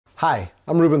Hi,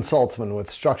 I'm Reuben Saltzman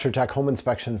with Structure Tech Home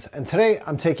Inspections, and today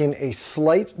I'm taking a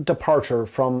slight departure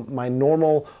from my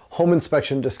normal home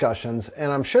inspection discussions,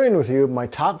 and I'm sharing with you my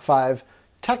top 5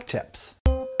 tech tips.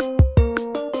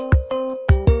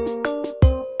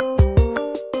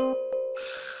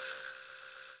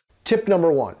 Tip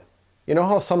number 1. You know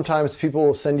how sometimes people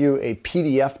will send you a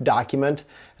PDF document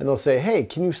and they'll say, hey,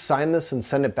 can you sign this and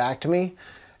send it back to me?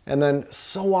 And then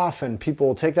so often people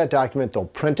will take that document, they'll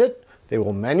print it, they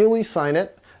will manually sign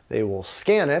it, they will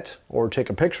scan it or take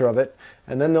a picture of it,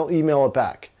 and then they'll email it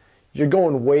back. You're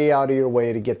going way out of your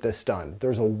way to get this done.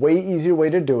 There's a way easier way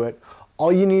to do it.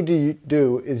 All you need to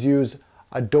do is use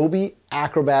Adobe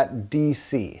Acrobat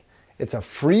DC. It's a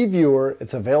free viewer,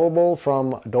 it's available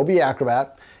from Adobe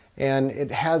Acrobat, and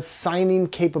it has signing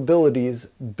capabilities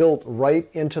built right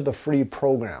into the free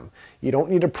program. You don't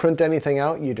need to print anything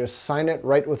out, you just sign it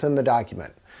right within the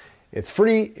document. It's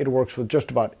free, it works with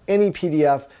just about any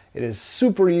PDF, it is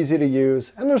super easy to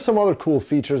use, and there's some other cool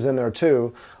features in there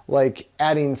too, like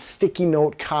adding sticky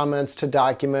note comments to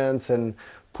documents and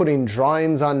putting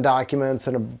drawings on documents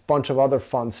and a bunch of other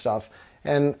fun stuff.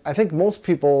 And I think most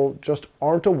people just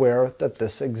aren't aware that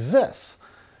this exists.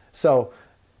 So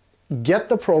get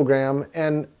the program,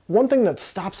 and one thing that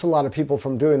stops a lot of people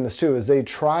from doing this too is they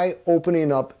try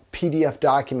opening up PDF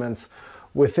documents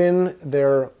within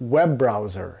their web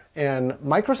browser, and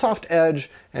Microsoft Edge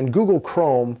and Google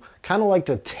Chrome kind of like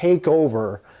to take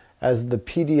over as the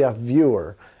PDF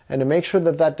viewer. And to make sure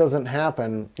that that doesn't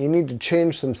happen, you need to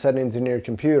change some settings in your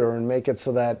computer and make it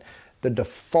so that the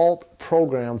default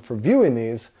program for viewing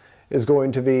these is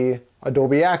going to be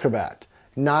Adobe Acrobat,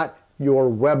 not your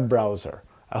web browser.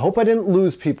 I hope I didn't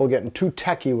lose people getting too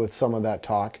techie with some of that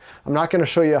talk. I'm not going to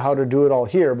show you how to do it all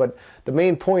here, but the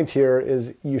main point here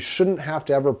is you shouldn't have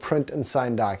to ever print and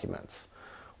sign documents,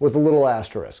 with a little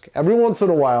asterisk. Every once in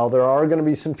a while there are going to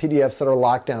be some PDFs that are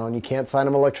locked down. You can't sign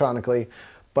them electronically,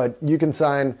 but you can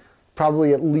sign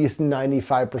probably at least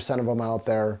 95% of them out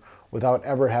there without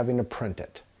ever having to print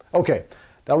it. Okay,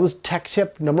 that was tech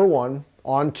tip number 1.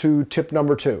 On to tip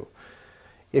number 2.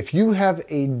 If you have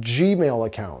a Gmail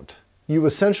account, you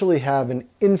essentially have an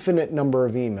infinite number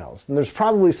of emails. And there's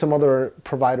probably some other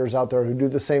providers out there who do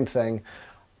the same thing.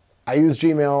 I use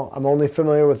Gmail, I'm only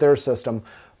familiar with their system,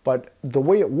 but the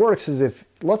way it works is if,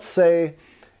 let's say,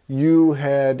 you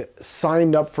had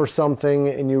signed up for something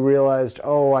and you realized,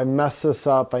 oh, I messed this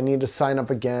up, I need to sign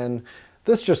up again.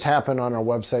 This just happened on our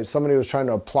website. Somebody was trying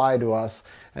to apply to us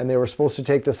and they were supposed to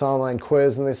take this online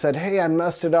quiz and they said, hey, I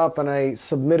messed it up and I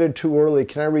submitted too early,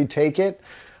 can I retake it?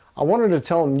 I wanted to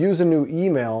tell them use a new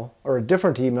email or a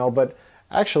different email, but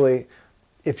actually,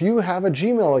 if you have a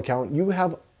Gmail account, you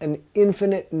have an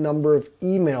infinite number of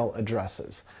email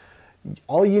addresses.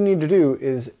 All you need to do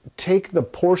is take the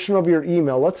portion of your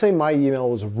email. Let's say my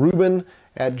email was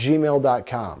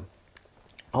Reuben@gmail.com.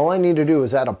 All I need to do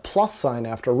is add a plus sign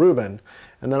after Reuben,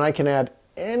 and then I can add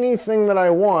anything that I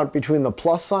want between the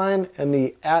plus sign and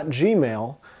the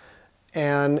 @Gmail,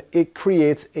 and it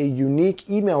creates a unique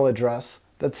email address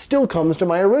that still comes to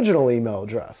my original email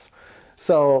address.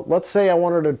 So let's say I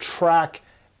wanted to track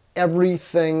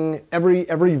everything,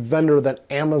 every vendor that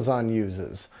Amazon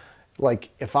uses. Like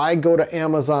if I go to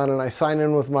Amazon and I sign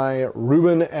in with my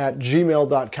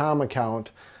Reuben@gmail.com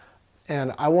account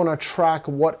and I want to track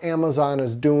what Amazon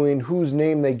is doing, whose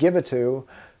name they give it to,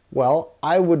 well,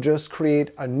 I would just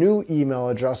create a new email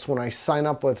address when I sign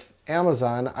up with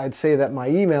Amazon. I'd say that my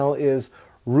email is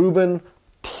Reuben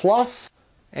plus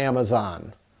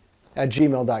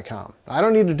Amazon@gmail.com. I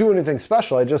don't need to do anything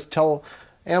special. I just tell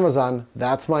Amazon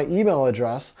that's my email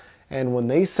address, and when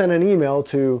they send an email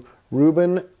to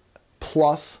Reuben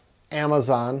plus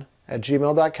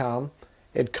Amazon@gmail.com,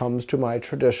 it comes to my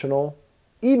traditional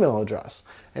email address.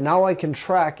 And now I can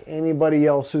track anybody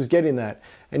else who's getting that.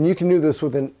 And you can do this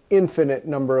with an infinite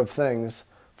number of things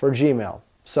for Gmail.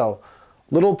 So,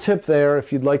 little tip there,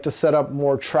 if you'd like to set up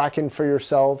more tracking for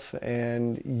yourself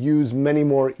and use many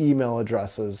more email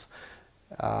addresses,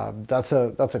 that's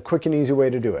a quick and easy way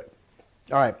to do it.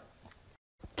 All right,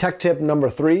 tech tip number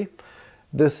 3.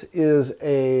 This is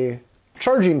a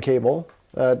charging cable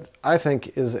that I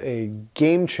think is a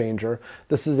game changer.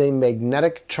 This is a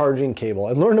magnetic charging cable.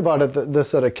 I learned about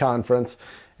this at a conference.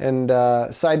 And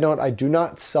side note, I do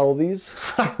not sell these.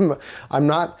 I'm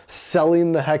not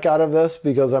selling the heck out of this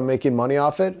because I'm making money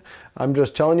off it. I'm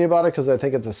just telling you about it because I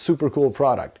think it's a super cool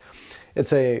product.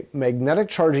 It's a magnetic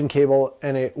charging cable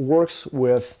and it works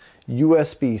with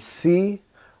USB-C,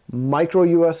 micro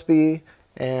USB,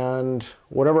 and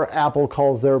whatever Apple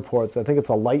calls their ports. I think it's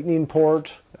a lightning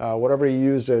port, whatever you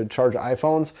use to charge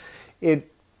iPhones.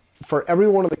 For every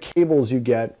one of the cables you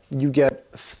get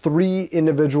 3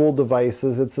 individual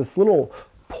devices. It's this little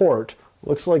port,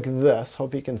 looks like this.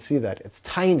 Hope you can see that. It's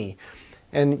tiny.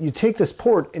 And you take this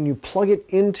port and you plug it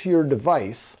into your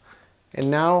device,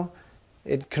 and now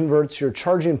it converts your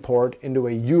charging port into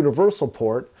a universal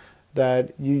port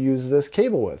that you use this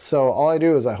cable with. So all I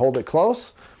do is I hold it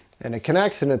close and it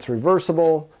connects, and it's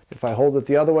reversible. If I hold it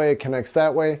the other way, it connects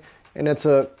that way, and it's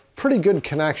a pretty good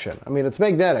connection. I mean, it's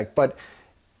magnetic, but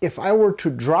if I were to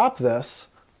drop this,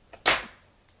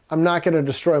 I'm not going to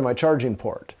destroy my charging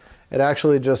port. It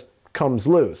actually just comes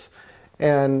loose.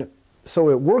 And so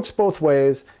it works both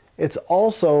ways. It's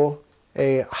also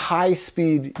a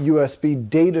high-speed USB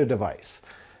data device.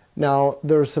 Now,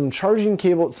 there's some charging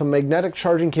cable, some magnetic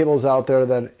charging cables out there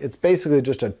that it's basically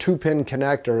just a 2-pin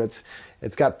connector.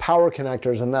 It's got power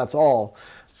connectors, and that's all.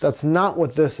 That's not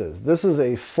what this is. This is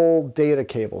a full data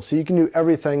cable, so you can do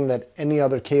everything that any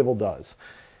other cable does.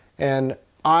 And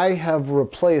I have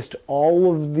replaced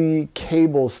all of the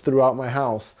cables throughout my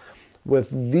house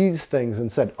with these things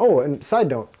and said, oh, and side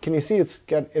note, can you see it's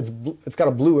got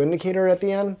a blue indicator at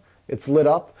the end? It's lit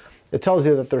up. It tells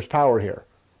you that there's power here.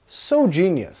 So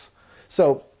genius.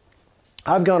 So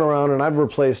I've gone around and I've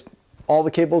replaced all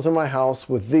the cables in my house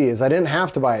with these. I didn't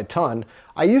have to buy a ton.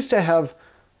 I used to have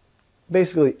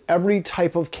basically every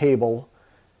type of cable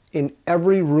in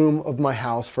every room of my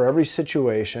house for every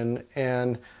situation,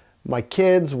 and my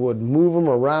kids would move them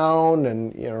around,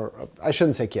 and I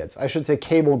shouldn't say kids, I should say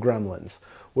cable gremlins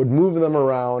would move them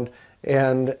around,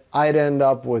 and I'd end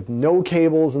up with no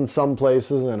cables in some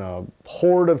places and a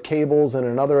horde of cables in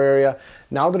another area.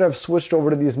 Now that I've switched over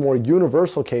to these more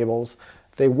universal cables,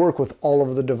 they work with all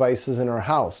of the devices in our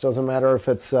house. Doesn't matter if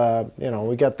it's,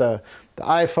 we got the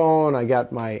iPhone, I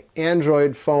got my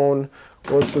Android phone,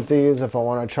 works with these. If I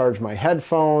want to charge my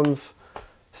headphones,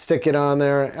 stick it on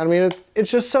there. I mean, it's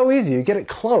just so easy. You get it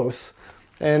close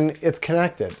and it's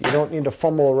connected. You don't need to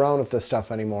fumble around with this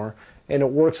stuff anymore, and it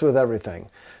works with everything.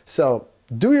 So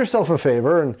do yourself a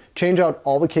favor and change out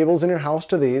all the cables in your house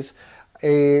to these.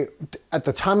 At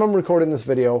the time I'm recording this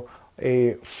video,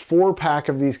 a 4-pack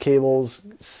of these cables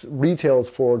retails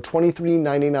for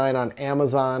 $23.99 on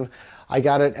Amazon. I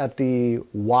got it at the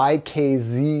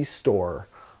YKZ store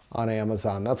on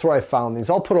Amazon. That's where I found these.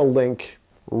 I'll put a link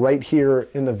right here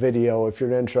in the video if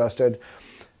you're interested.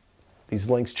 These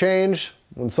links change.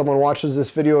 When someone watches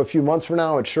this video a few months from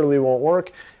now, it surely won't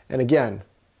work. And again,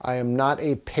 I am not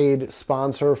a paid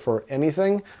sponsor for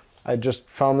anything. I just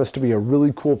found this to be a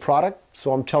really cool product,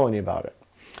 so I'm telling you about it.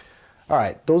 All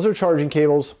right, those are charging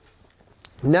cables.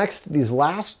 Next, these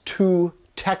last 2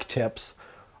 tech tips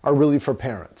are really for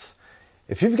parents.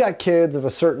 If you've got kids of a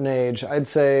certain age, I'd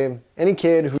say any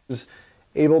kid who's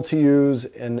able to use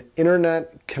an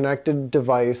internet-connected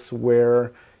device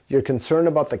where you're concerned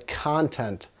about the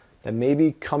content that may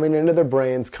be coming into their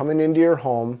brains, coming into your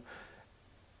home,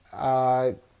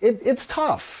 it's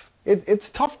tough. It's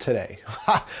tough today.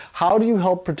 How do you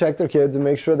help protect their kids and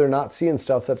make sure they're not seeing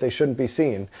stuff that they shouldn't be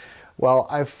seeing? Well,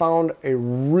 I've found a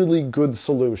really good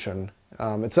solution.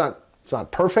 It's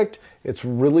not perfect, it's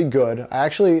really good. I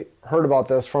actually heard about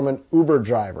this from an Uber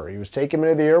driver. He was taking me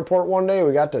to the airport one day,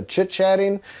 we got to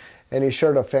chit-chatting, and he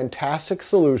shared a fantastic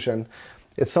solution.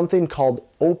 It's something called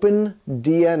Open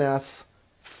DNS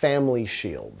Family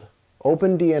Shield.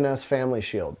 Open DNS Family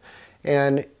Shield.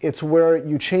 And it's where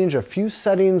you change a few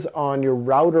settings on your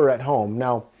router at home.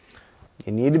 Now,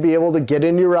 you need to be able to get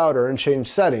into your router and change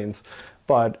settings,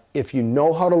 but if you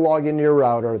know how to log into your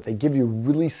router, they give you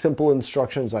really simple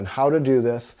instructions on how to do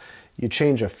this. You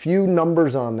change a few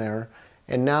numbers on there,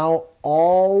 and now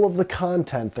all of the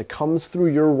content that comes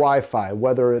through your Wi-Fi,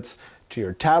 whether it's to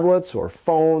your tablets or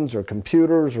phones or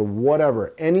computers or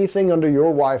whatever, anything under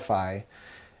your Wi-Fi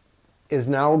is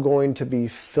now going to be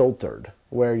filtered,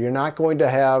 where you're not going to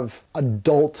have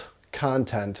adult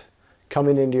content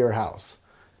coming into your house.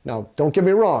 Now, don't get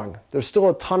me wrong, there's still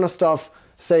a ton of stuff,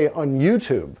 say on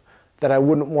YouTube, that I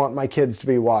wouldn't want my kids to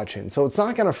be watching. So it's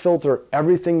not gonna filter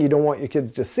everything you don't want your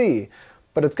kids to see,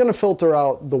 but it's gonna filter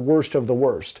out the worst of the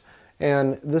worst.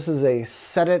 And this is a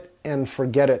set it and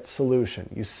forget it solution.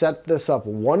 You set this up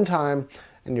one time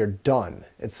and you're done.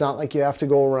 It's not like you have to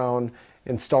go around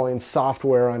installing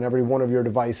software on every one of your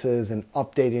devices and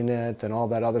updating it and all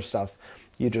that other stuff.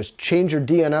 You just change your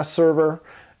DNS server,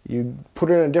 you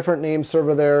put in a different name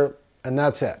server there, and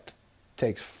that's it.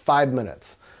 Takes 5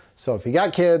 minutes. So if you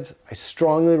got kids, I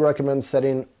strongly recommend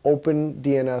setting Open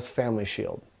DNS Family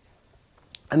Shield.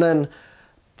 And then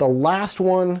the last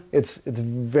one, it's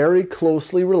very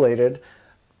closely related.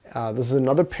 This is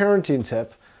another parenting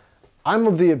tip. I'm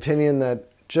of the opinion that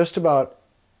just about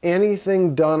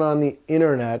anything done on the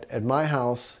internet at my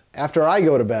house after I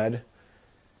go to bed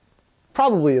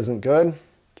probably isn't good.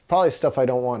 It's probably stuff I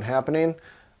don't want happening.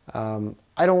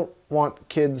 I don't want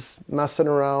kids messing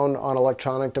around on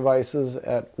electronic devices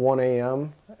at 1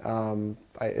 a.m. I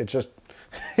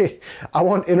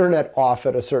want internet off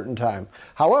at a certain time.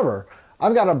 However,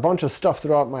 I've got a bunch of stuff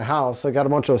throughout my house. I got a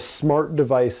bunch of smart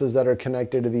devices that are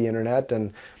connected to the internet,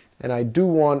 and I do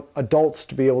want adults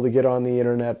to be able to get on the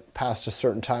internet past a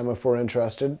certain time if we're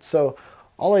interested. So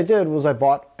all I did was I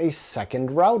bought a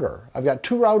second router. I've got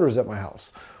 2 routers at my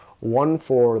house. One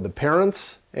for the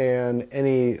parents and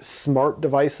any smart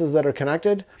devices that are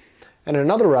connected, and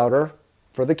another router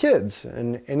for the kids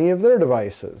and any of their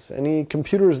devices. Any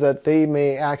computers that they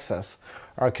may access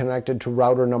are connected to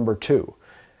router number 2.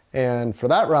 And for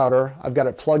that router, I've got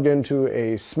it plugged into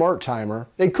a smart timer.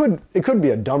 It could be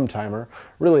a dumb timer.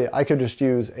 Really, I could just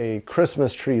use a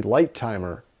Christmas tree light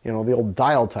timer, you know, the old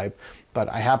dial type, but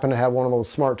I happen to have one of those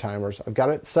smart timers. I've got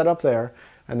it set up there,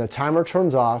 and the timer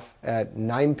turns off at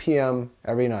 9 p.m.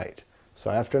 every night.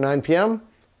 So after 9 p.m.,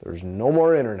 there's no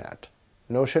more internet,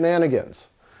 no shenanigans.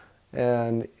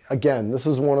 And again, this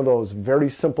is one of those very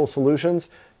simple solutions.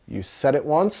 You set it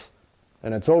once,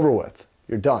 and it's over with.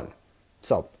 You're done.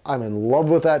 So I'm in love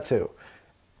with that too.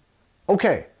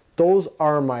 Okay, those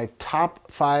are my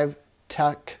top 5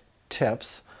 tech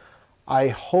tips. I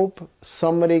hope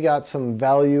somebody got some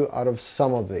value out of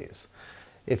some of these.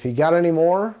 If you got any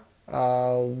more,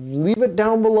 leave it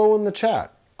down below in the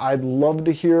chat. I'd love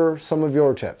to hear some of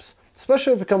your tips,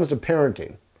 especially if it comes to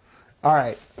parenting. All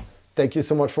right, thank you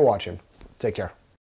so much for watching. Take care.